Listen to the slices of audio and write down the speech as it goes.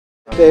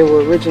they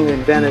were originally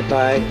invented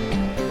by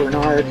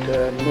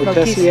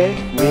Ernest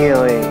Tucker.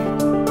 Really?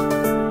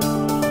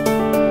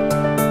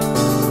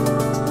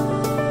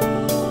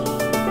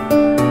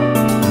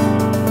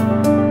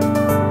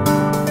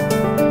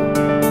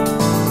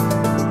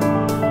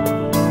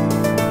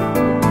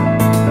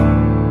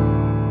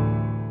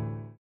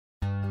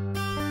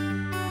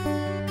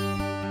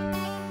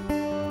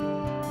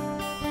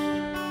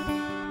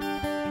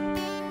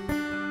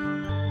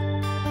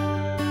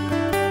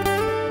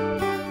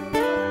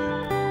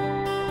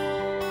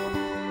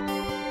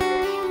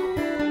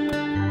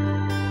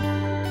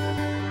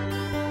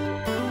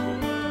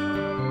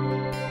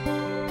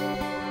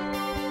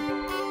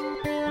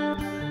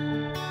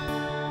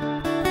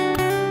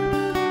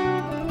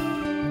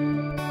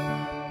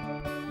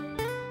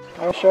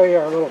 I'll show you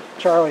our little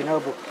Charlie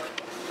Noble.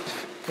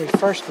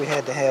 First we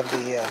had to have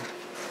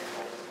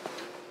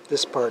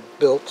this part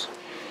built,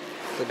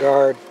 the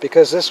guard,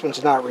 because this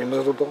one's not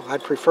removable.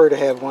 I'd prefer to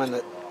have one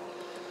that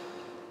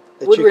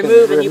would you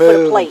remove can and you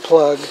put a plate. And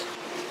plug.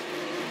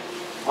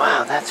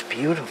 Wow, that's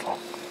beautiful.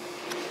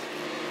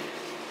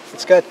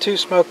 It's got 2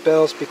 smoke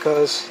bells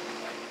because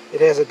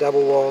it has a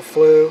double wall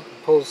flue. It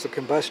pulls the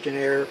combustion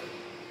air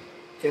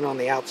in on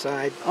the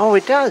outside. Oh,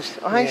 it does.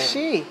 I Yeah.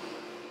 see.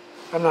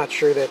 I'm not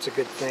sure that's a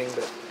good thing,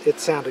 but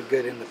it sounded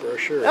good in the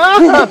brochure.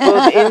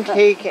 Both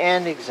intake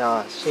and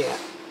exhaust. Yeah.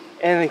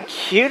 And the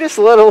cutest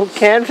little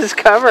canvas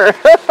cover.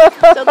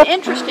 So the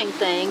interesting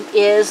thing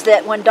is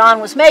that when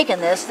Don was making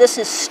this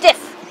is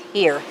stiff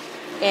here.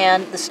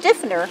 And the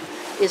stiffener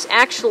is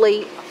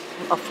actually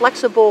a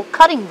flexible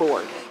cutting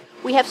board.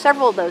 We have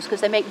several of those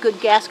because they make good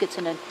gaskets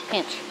in a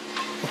pinch.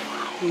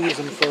 We use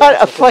them for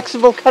A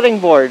flexible cutting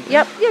board.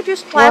 Yep, yeah,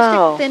 just plastic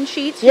Wow. thin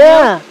sheets.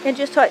 Yeah. You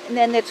know, and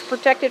then it's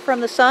protected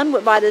from the sun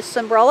by this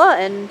umbrella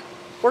and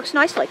works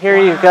nicely. Here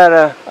you've got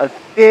a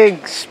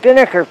big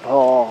spinnaker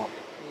pole.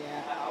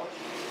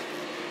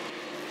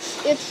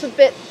 It's a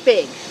bit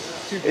big.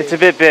 It's a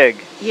bit big.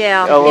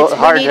 Yeah, A little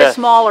hard we need to- a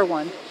smaller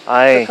one.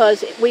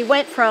 Because we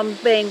went from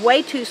being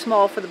way too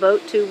small for the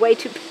boat to way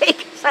too big.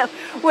 So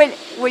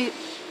we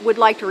would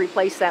like to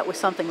replace that with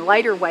something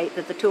lighter weight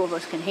that the 2 of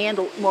us can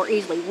handle more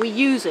easily. We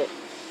use it,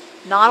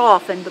 not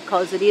often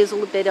because it is a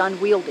little bit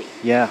unwieldy.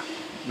 Yeah,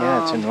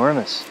 yeah, it's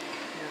enormous.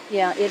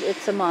 Yeah,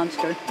 it's a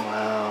monster.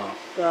 Wow.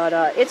 But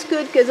it's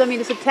good because, I mean,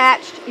 it's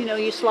attached, you know,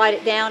 you slide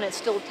it down, it's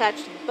still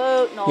attached to the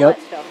boat and all Yep.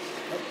 that stuff.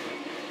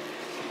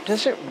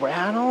 Does it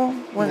rattle?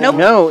 Nope.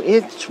 No,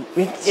 it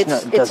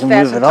doesn't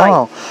move at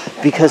all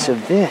because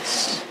of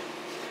this.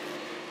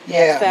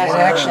 Yeah, It's it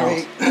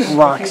actually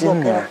Locks if you in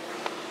look there. up,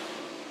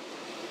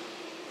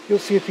 you'll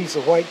see a piece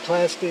of white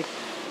plastic.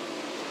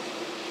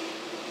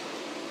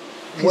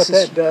 What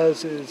that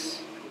does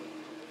is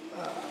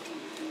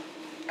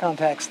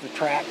compacts the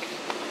track.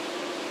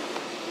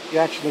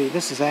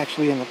 This is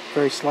actually in a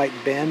very slight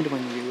bend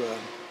when you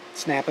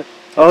snap it.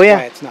 Oh, That's yeah.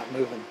 why it's not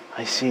moving.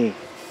 I see.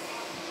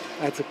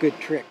 That's a good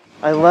trick.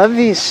 I love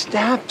these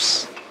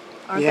steps.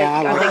 Aren't Yeah,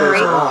 I they, aren't like they those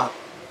great? a lot.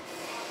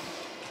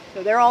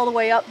 So they're all the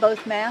way up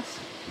both masts.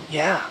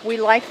 Yeah. We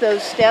like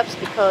those steps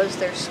because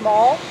they're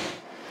small,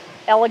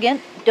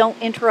 elegant, don't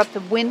interrupt the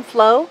wind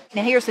flow.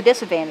 Now here's the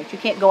disadvantage. You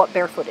can't go up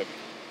barefooted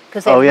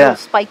because they're real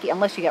spiky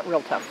unless you got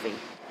real tough feet.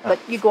 But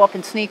you go up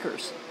in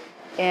sneakers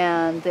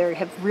and they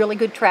have really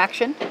good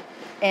traction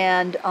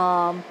and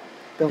Don't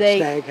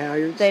snag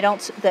halyards? They don't.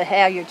 The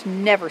halyards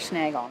never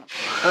snag on them.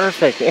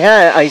 Perfect.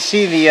 Yeah, I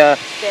see the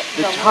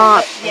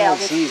top. Yeah,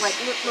 Yes, this like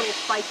little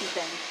spiky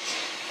thing.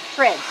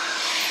 Threads.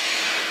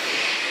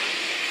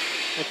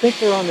 I think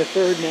they're on the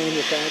 3rd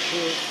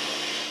manufacturer.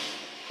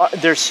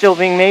 They're still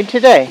being made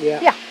today? Yeah.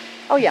 Yeah.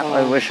 Oh yeah.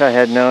 I wish I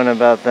had known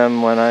about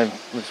them when I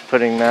was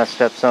putting mast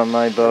steps on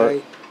my boat.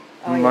 Right.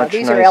 Oh, yeah, Much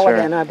these nicer. are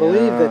elegant. And I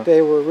believe that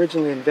they were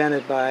originally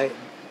invented by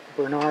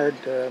Bernard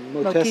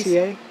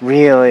Moitessier.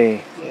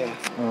 Really? Yeah.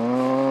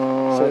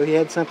 Oh. So he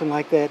had something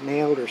like that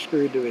nailed or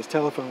screwed to his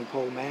telephone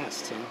pole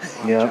mast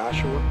on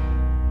Joshua.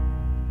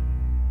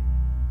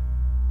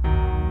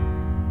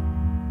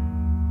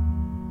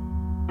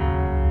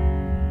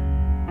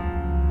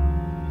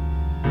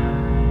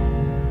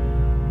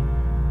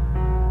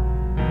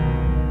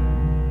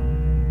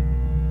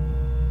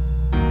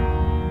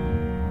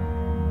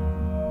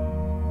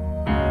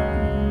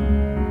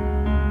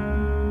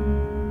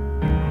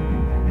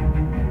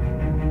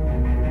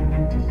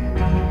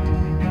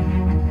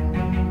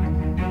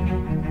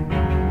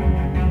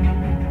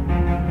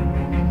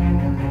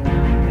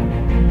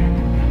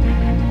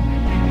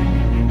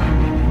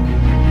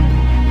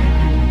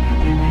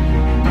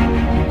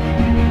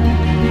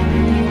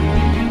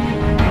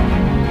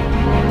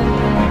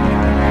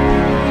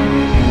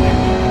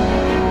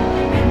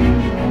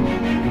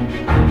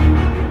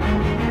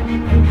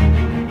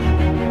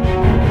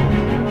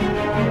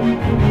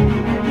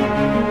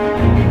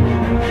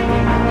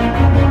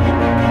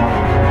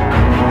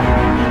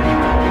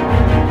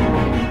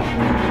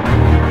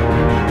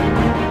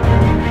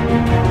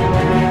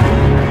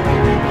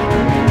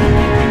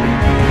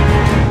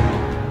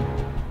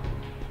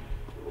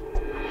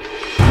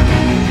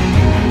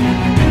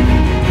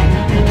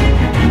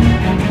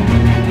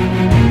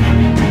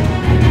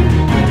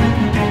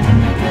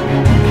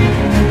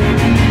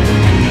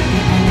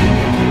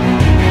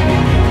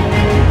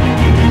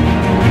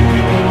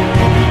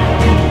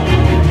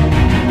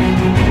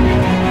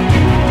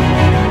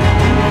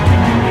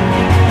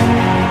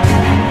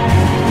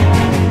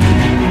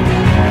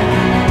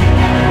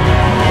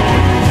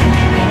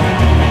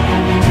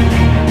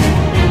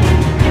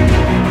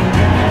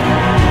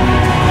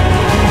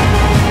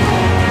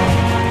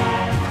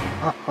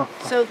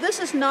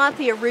 not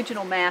the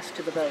original mast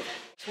to the boat.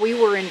 We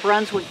were in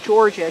Brunswick,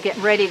 Georgia,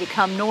 getting ready to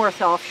come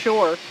north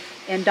offshore,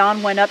 and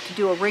Don went up to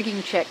do a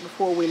rigging check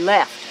before we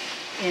left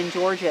in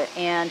Georgia,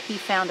 and he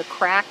found a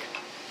crack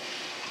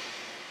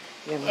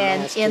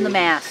in the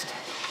mast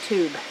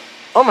tube.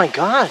 Oh my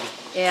God!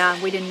 Yeah,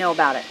 we didn't know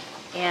about it,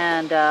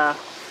 and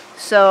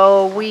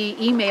so we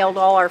emailed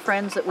all our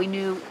friends that we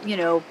knew, you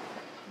know,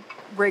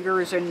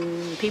 riggers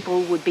and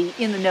people who would be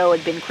in the know,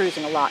 had been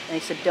cruising a lot, and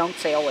they said, don't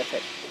sail with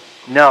it.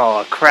 No,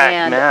 a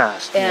cracked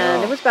mast.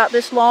 And no. It was about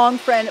this long,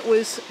 friend. It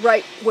was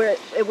right where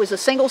it was a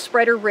single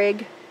spreader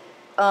rig,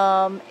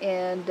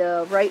 and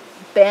right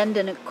bend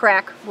and a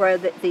crack where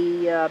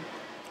the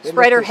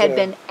spreader had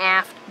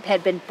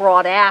been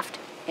brought aft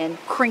and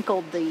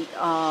crinkled the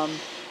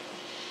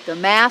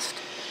mast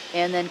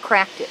and then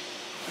cracked it.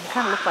 It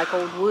kind of looked like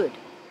old wood.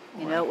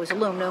 You know, it was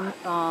aluminum,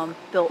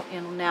 built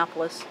in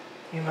Annapolis.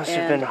 You must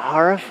have been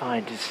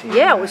horrified to see Yeah,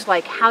 that. it was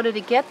like, how did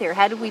it get there?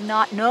 How did we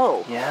not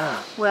know?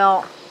 Yeah.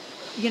 Well,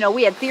 you know,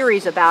 we had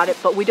theories about it,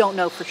 but we don't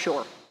know for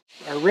sure.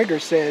 Our rigger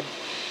said,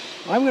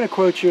 well, I'm going to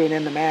quote you an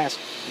in-the-mast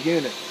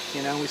unit.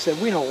 You know, we said,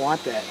 we don't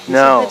want that. He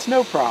said, it's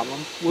no problem.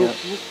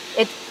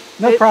 It's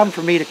no problem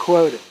for me to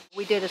quote it.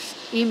 We did an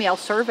email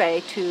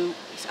survey to,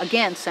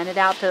 again, send it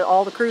out to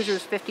all the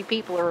cruisers, 50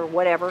 people or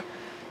whatever,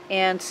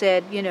 and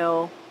said, you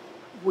know,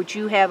 would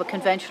you have a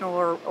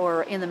conventional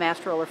or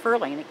in-the-mast roller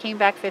furling? And it came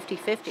back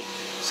 50-50.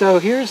 So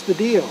here's the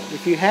deal.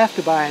 If you have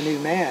to buy a new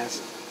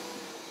mast,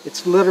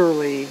 it's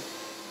literally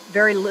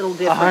very little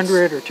difference.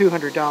 $100 or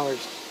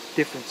 $200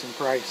 difference in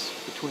price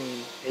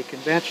between a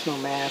conventional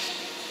mast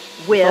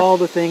with all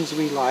the things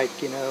we like,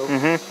 you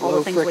know,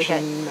 low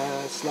friction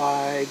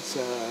slides,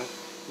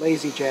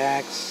 lazy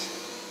jacks,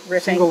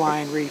 single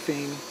line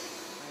reefing.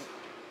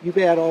 You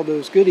add all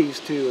those goodies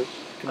to a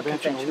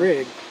conventional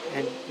rig,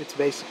 and it's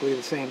basically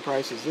the same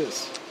price as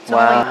this.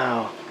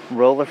 Wow.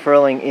 Roller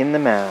furling in the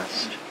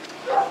mast.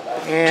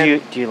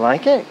 And do you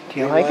like it? Do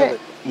you like it? it?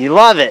 You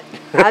love it.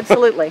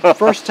 Absolutely.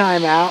 First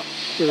time out,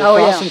 we were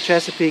crossing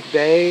Chesapeake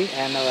Bay,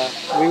 and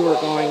we were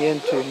going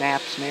into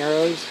Knapp's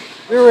Narrows.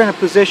 We were in a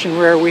position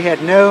where we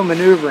had no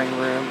maneuvering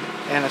room,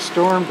 and a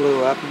storm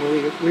blew up,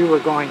 and we were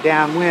going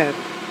downwind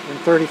in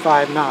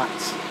 35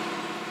 knots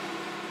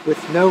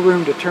with no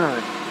room to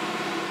turn.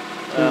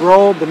 We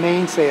rolled the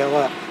mainsail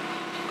up,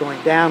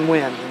 going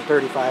downwind in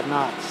 35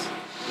 knots.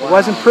 Wow. It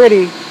wasn't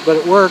pretty, but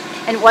it worked.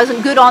 And it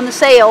wasn't good on the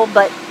sail,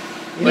 but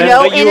you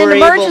know, in an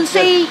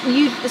emergency,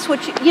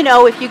 you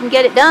know, if you can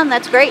get it done,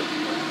 that's great.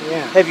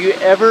 Yeah. Have you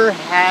ever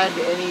had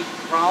any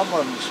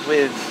problems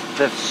with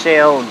the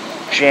sail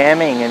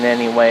jamming in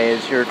any way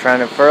as you're trying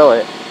to furl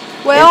it?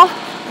 Well,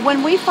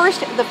 when the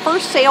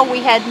first sail we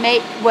had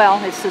made,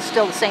 well, it's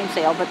still the same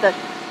sail, but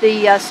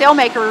the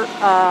sailmaker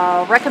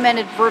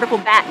recommended vertical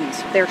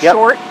battens. They're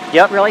short,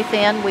 really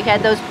thin. We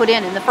had those put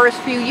in. The first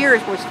few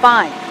years was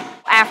fine.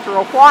 After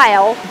a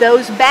while,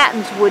 those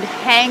battens would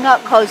hang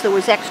up because there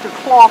was extra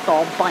cloth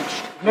all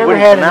bunched. Never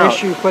had an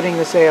issue putting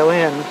the sail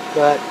in,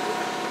 but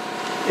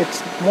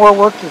it's more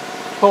work to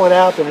pull it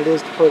out than it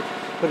is to put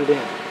it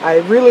in. I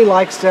really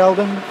like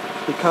Selden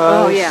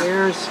because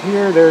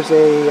there's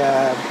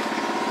a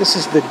this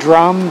is the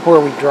drum where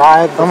we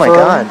drive the furling.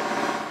 God.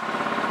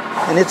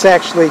 And it's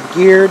actually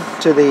geared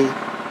to the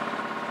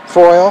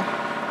foil.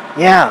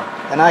 Yeah.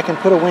 And I can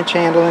put a winch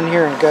handle in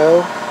here and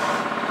go.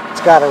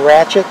 It's got a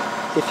ratchet.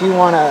 If you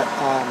want to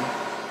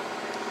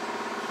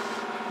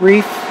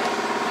reef,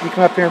 you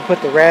come up here and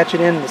put the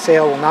ratchet in, and the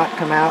sail will not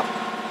come out.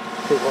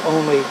 It will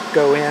only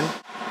go in.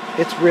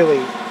 It's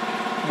really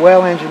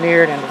well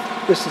engineered, and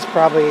this is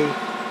probably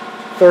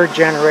third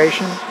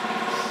generation.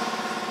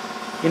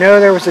 You know,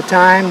 there was a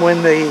time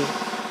when the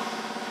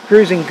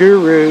cruising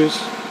gurus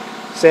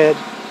said,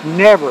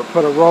 never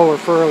put a roller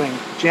furling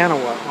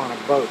Genoa on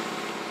a boat.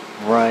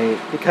 Right.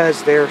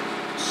 Because they're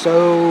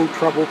so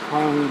trouble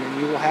prone,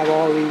 and you will have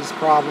all these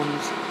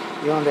problems.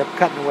 You'll end up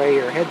cutting away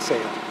your head sail.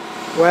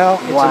 Well,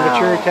 it's a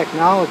mature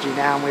technology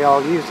now, and we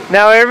all use it.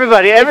 Now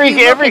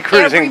every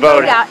cruising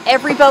boat.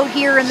 Every boat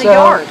here in the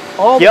yard.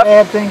 All the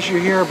bad things you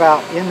hear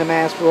about in the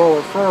mast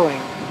roller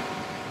furling,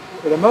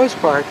 for the most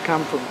part,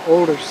 come from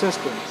older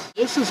systems.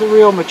 This is a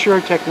real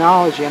mature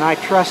technology, and I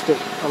trust it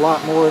a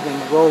lot more than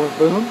the roller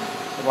boom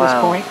at this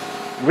point.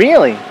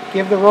 Really?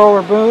 Give the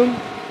roller boom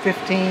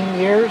 15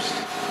 years,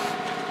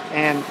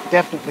 and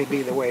definitely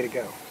be the way to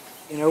go.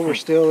 You know, we're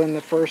still in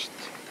the first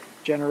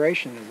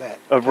generation of that.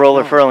 Of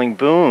roller furling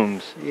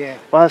booms. Yeah.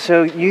 Well,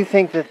 so you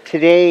think that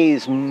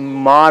today's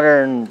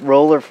modern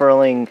roller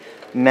furling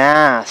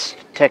mast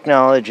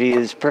technology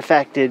is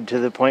perfected to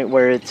the point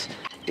where it's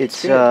good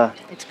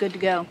to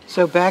go.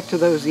 So back to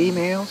those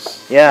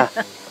emails. Yeah.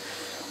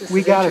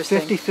 We got a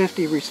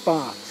 50-50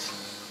 response.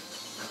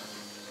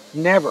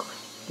 Never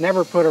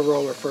put a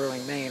roller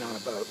furling main on a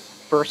boat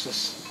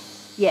versus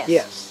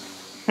yes.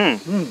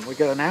 We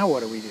go, now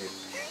what do we do?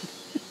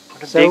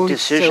 What a big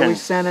decision. So we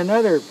sent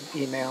another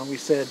email and we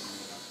said,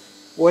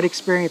 what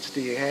experience do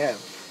you have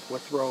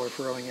with roller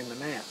furling in the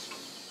mast?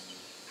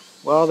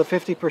 Well, the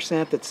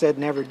 50% that said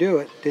never do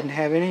it didn't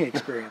have any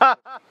experience.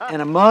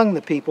 And among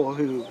the people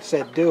who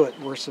said do it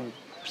were some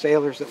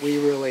sailors that we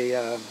really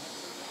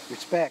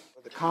respect.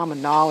 The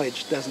common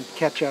knowledge doesn't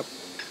catch up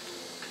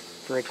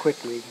very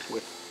quickly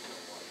with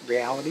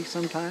reality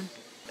sometimes.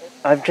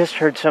 I've just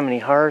heard so many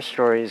horror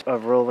stories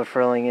of roller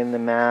furling in the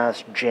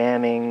mast,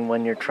 jamming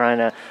when you're trying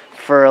to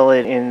furl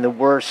it in the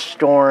worst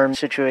storm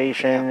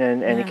situation,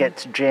 and it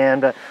gets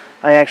jammed.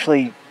 I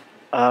actually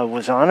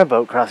was on a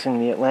boat crossing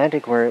the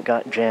Atlantic where it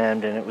got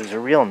jammed, and it was a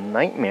real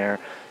nightmare.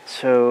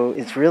 So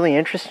it's really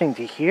interesting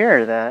to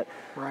hear that.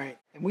 Right.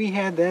 And we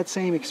had that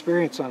same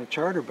experience on a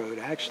charter boat,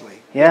 actually.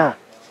 Yeah.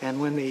 And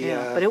when the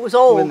but it was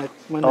old.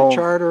 When the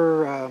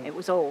charter it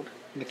was old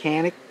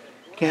mechanic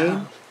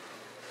came,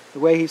 the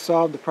way he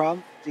solved the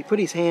problem, he put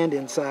his hand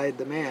inside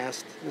the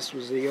mast. This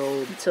was the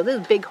old So this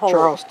is a big hole.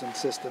 Charleston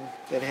system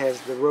that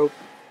has the rope,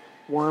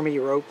 wormy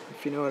rope,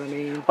 if you know what I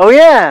mean. Oh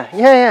yeah.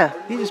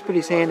 He just put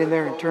his hand in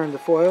there and turned the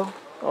foil,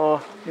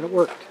 and it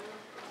worked.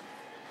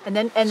 And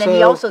then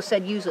he also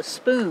said use a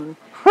spoon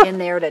in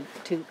there to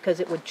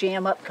because it would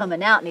jam up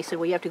coming out. And he said,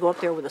 well, you have to go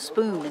up there with a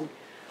spoon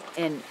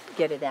and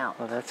get it out.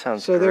 Well, that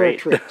sounds so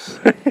great. there are tricks.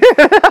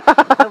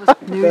 That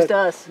was news to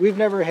us. We've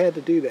never had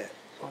to do that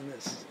on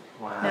this.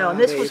 Wow. No, and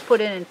this was put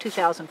in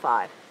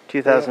 2005.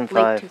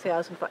 2005. Late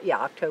 2005. Yeah,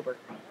 October.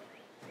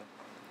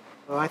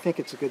 Well, I think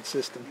it's a good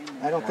system.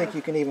 I don't think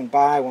you can even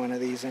buy one of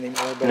these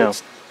anymore, but No.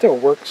 it still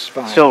works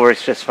fine. Still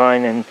works just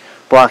fine, and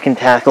block and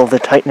tackle to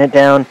tighten it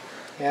down,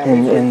 Yeah,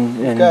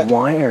 and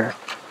wire.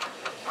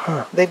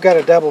 They've got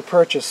a double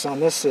purchase on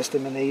this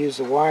system, and they use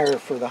the wire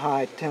for the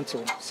high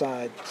tensile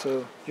side.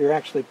 So you're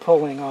actually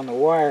pulling on the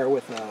wire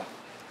with a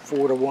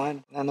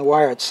 4-to-1, and the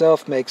wire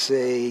itself makes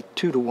a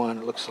 2-to-1.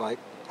 It looks like.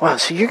 Wow,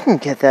 so you can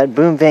get that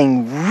boom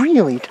vang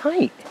really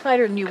tight.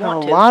 Tighter than you Got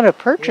want a to. lot of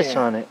purchase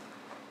Yeah. on it.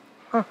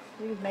 You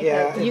can make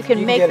Yeah, you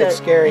can make get the it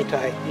scary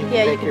tight. You can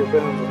yeah, you make can- your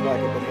boom look like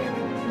a banana.